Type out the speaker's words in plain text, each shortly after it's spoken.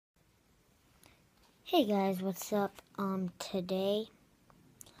Hey guys, what's up? Today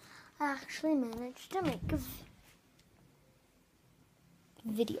I actually managed to make a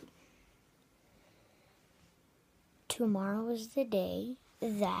video. Tomorrow is the day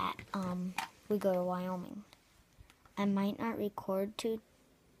that we go to Wyoming. I might not record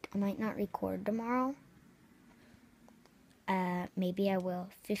tomorrow. Maybe I will.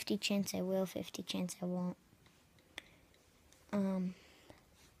 50 chance I will, 50 chance I won't.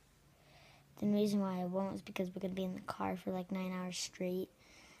 The reason why I won't is because we're gonna be in the car for like 9 hours straight.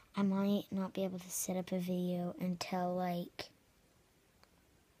 I might not be able to set up a video until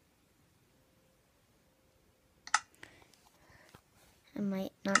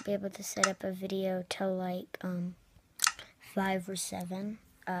till 5 or 7.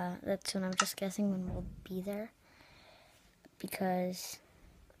 That's when I'm just guessing when we'll be there. Because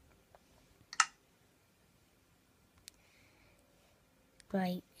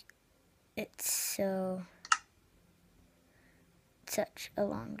it's such a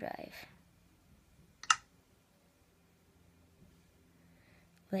long drive.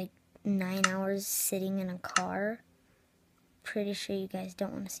 9 hours sitting in a car. Pretty sure you guys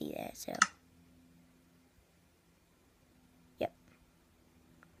don't want to see that, so yep.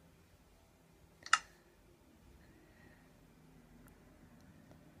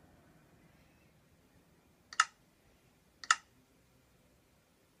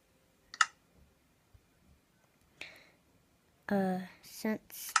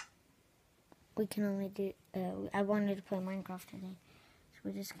 Since we can only do, I wanted to play Minecraft today, so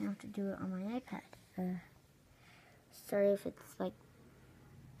we're just gonna have to do it on my iPad. Sorry if it's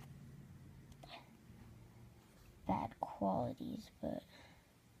bad qualities, but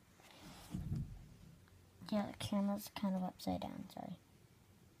yeah, the camera's kind of upside down, sorry.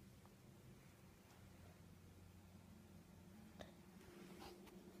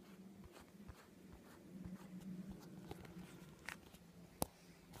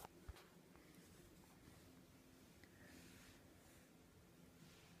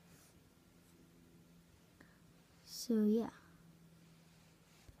 So yeah.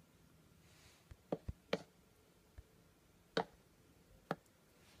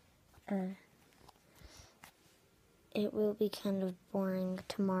 It will be kind of boring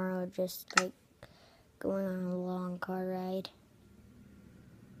tomorrow, just going on a long car ride.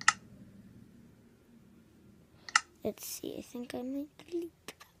 Let's see, I think I might delete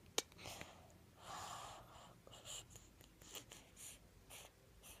that.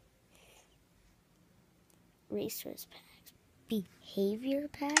 Resource packs. Behavior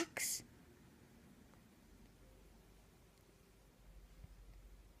packs?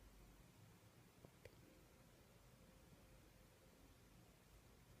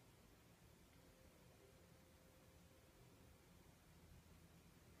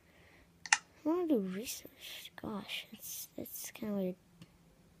 I want to do research. Gosh, that's kind of weird.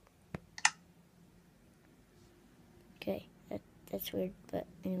 Okay, that's weird, but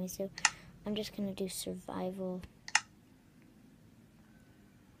anyway, so I'm just gonna do survival.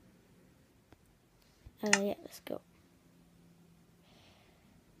 Yeah, let's go.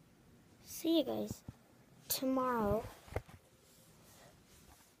 See you guys tomorrow.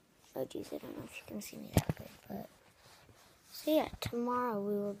 Oh geez, I don't know if you can see me that good, but so yeah, tomorrow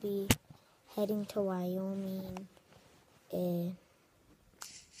we will be heading to Wyoming. It'll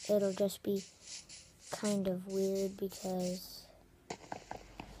just be kind of weird because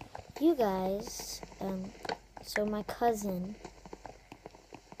you guys, so my cousin,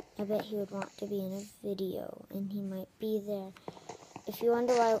 I bet he would want to be in a video, and he might be there. If you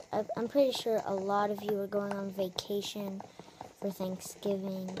wonder why, I'm pretty sure a lot of you are going on vacation for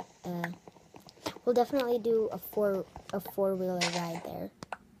Thanksgiving. We'll definitely do a four-wheeler ride there.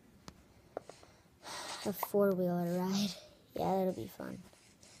 A four-wheeler ride. Yeah, that'll be fun.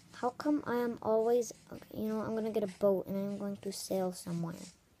 How come I am always... Okay, you know what? I'm going to get a boat and I'm going to sail somewhere.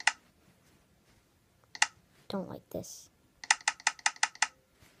 Don't like this.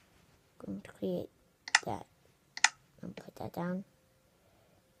 I'm going to create that. I'm going to put that down.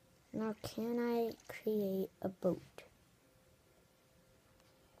 Now, can I create a boat?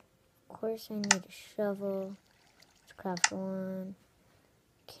 Of course, I need a shovel. Let's craft one.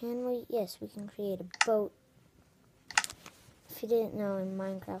 Can we? Yes, we can create a boat. If you didn't know, in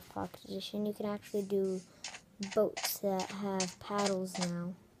Minecraft Pocket Edition, you can actually do boats that have paddles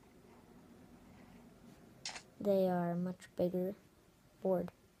now. They are much bigger.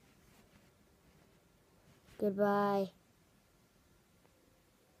 Board. Goodbye.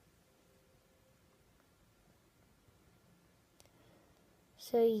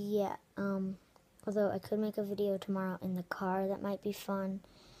 So yeah, although I could make a video tomorrow in the car, that might be fun.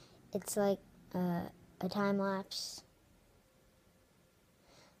 It's a time lapse.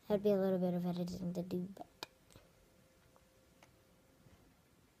 That'd be a little bit of editing to do, but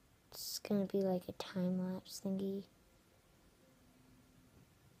it's gonna be like a time lapse thingy.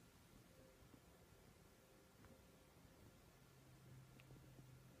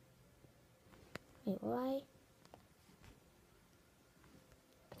 Wait, why?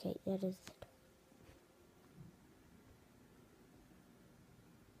 Okay, that is it.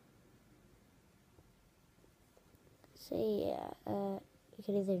 So yeah, you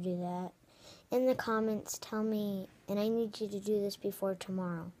could either do that. In the comments, tell me, and I need you to do this before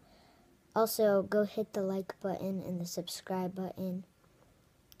tomorrow. Also, go hit the like button and the subscribe button.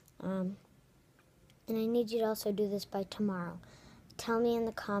 And I need you to also do this by tomorrow. Tell me in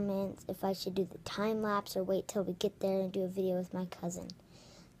the comments if I should do the time lapse or wait till we get there and do a video with my cousin.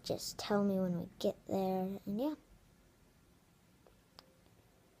 Just tell me when we get there, and yeah.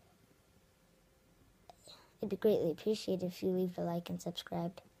 It'd be greatly appreciated if you leave a like and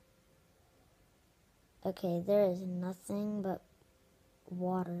subscribed. Okay, there is nothing but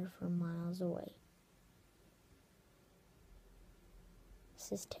water for miles away.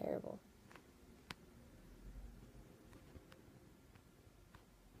 This is terrible.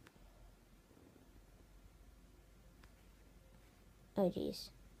 Oh, jeez.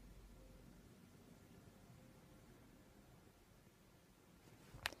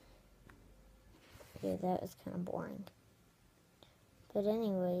 Yeah, that was kind of boring. But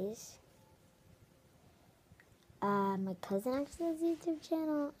anyways, my cousin actually has a YouTube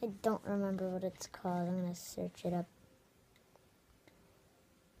channel. I don't remember what it's called. I'm going to search it up.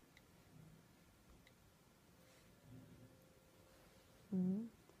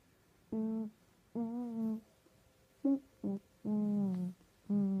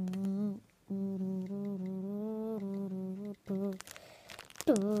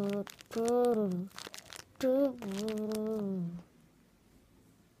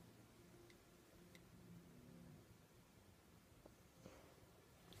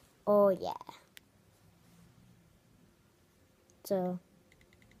 Oh yeah. So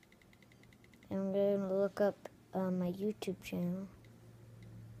I'm going to look up my YouTube channel.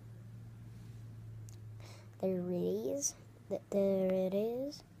 There it is. There it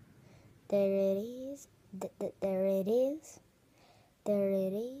is. There it is. There it is. There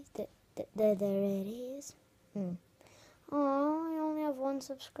it is. There it is. Oh, I only have 1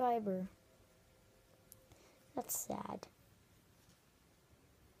 subscriber. That's sad.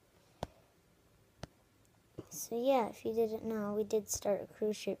 So yeah, if you didn't know, we did start a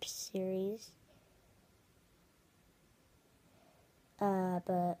cruise ship series.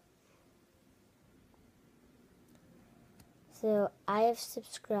 But so I have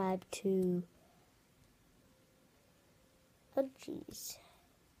subscribed to, oh jeez,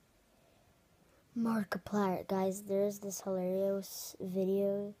 Markiplier. Guys, there's this hilarious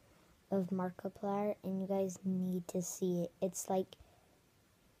video of Markiplier, and you guys need to see it. It's like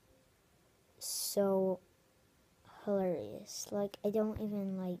so hilarious. Like, I don't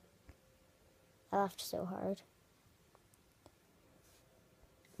even I laughed so hard.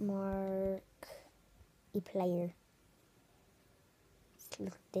 Markiplier. Let's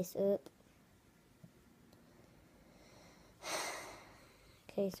look this up.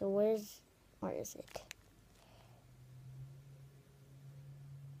 Okay, so where is it?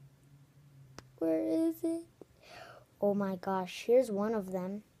 Where is it? Oh my gosh, here's one of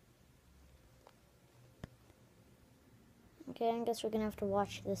them. Okay, I guess we're gonna have to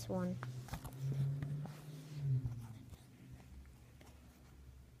watch this one.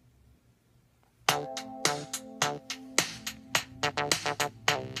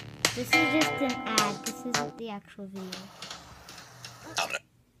 This is just an ad. This isn't the actual video.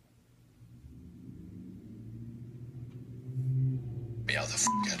 Meow the f***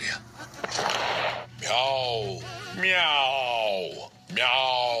 out of here. Meow. Meow.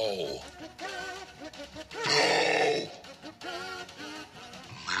 Meow.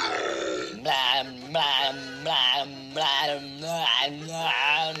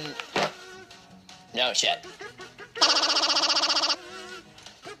 No shit.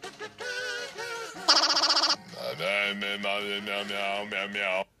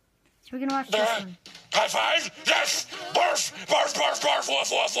 So we're gonna watch this one. High five? Yes! Barf! Barf, barf, barf,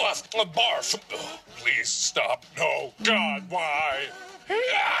 woof, woof, woof. Barf. Oh, please stop. No. God, why?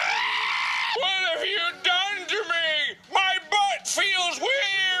 What have you done to me? My butt feels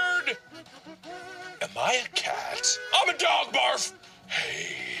weird. Am I a cat? I'm a dog, Barf.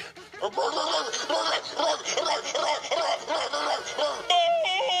 Hey.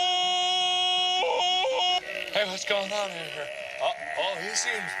 Hey, what's going on here? Oh, he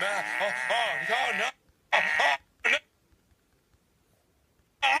seems mad. Oh, no.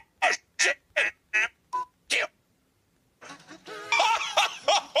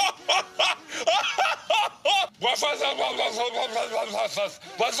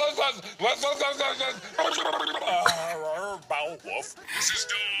 Woof. This is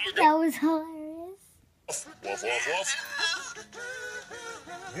dog. That was hilarious. Woof, woof, woof.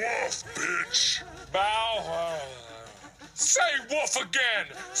 Woof, bitch. Bow. Say woof again.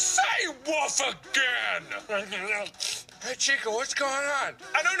 Say woof again. Hey, Chico, what's going on?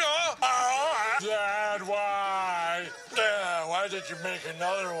 I don't know. Dad, why? Why did you make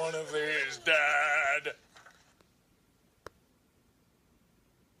another one of these, Dad?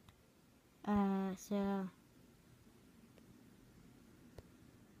 So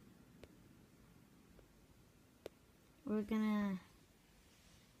we're gonna.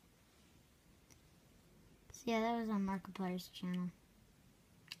 So yeah, that was on Markiplier's channel.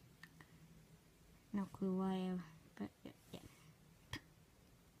 No clue why, but yeah.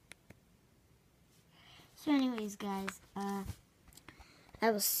 So anyways, guys, I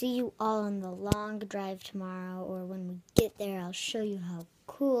will see you all on the long drive tomorrow, or when we get there, I'll show you how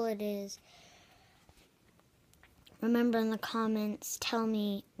cool it is. Remember in the comments, tell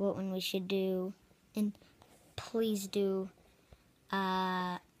me what one we should do, and please do,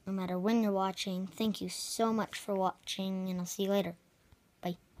 no matter when you're watching. Thank you so much for watching, and I'll see you later.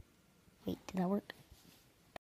 Bye. Wait, did that work?